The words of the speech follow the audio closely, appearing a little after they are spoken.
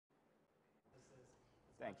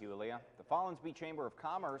Thank you, Aaliyah. The Follansbee Chamber of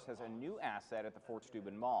Commerce has a new asset at the Fort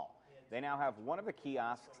Steuben Mall. They now have one of the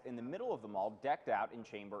kiosks in the middle of the mall decked out in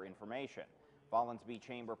chamber information. Follansbee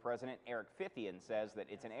Chamber President Eric Fithian says that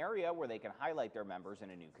it's an area where they can highlight their members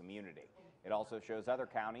in a new community. It also shows other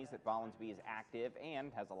counties that Follansbee is active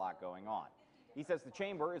and has a lot going on. He says the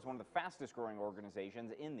Chamber is one of the fastest growing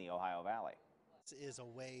organizations in the Ohio Valley. Is a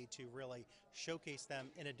way to really showcase them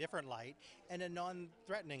in a different light and a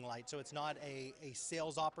non-threatening light. So it's not a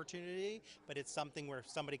sales opportunity, but it's something where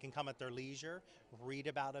somebody can come at their leisure, read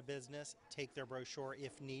about a business, take their brochure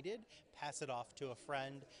if needed, pass it off to a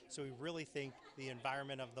friend. So we really think the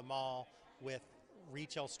environment of the mall with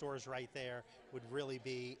retail stores right there would really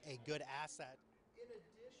be a good asset.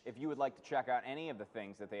 If you would like to check out any of the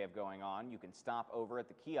things that they have going on, you can stop over at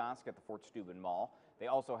the kiosk at the Fort Steuben Mall. They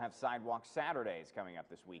also have Sidewalk Saturdays coming up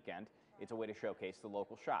this weekend. It's a way to showcase the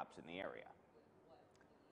local shops in the area.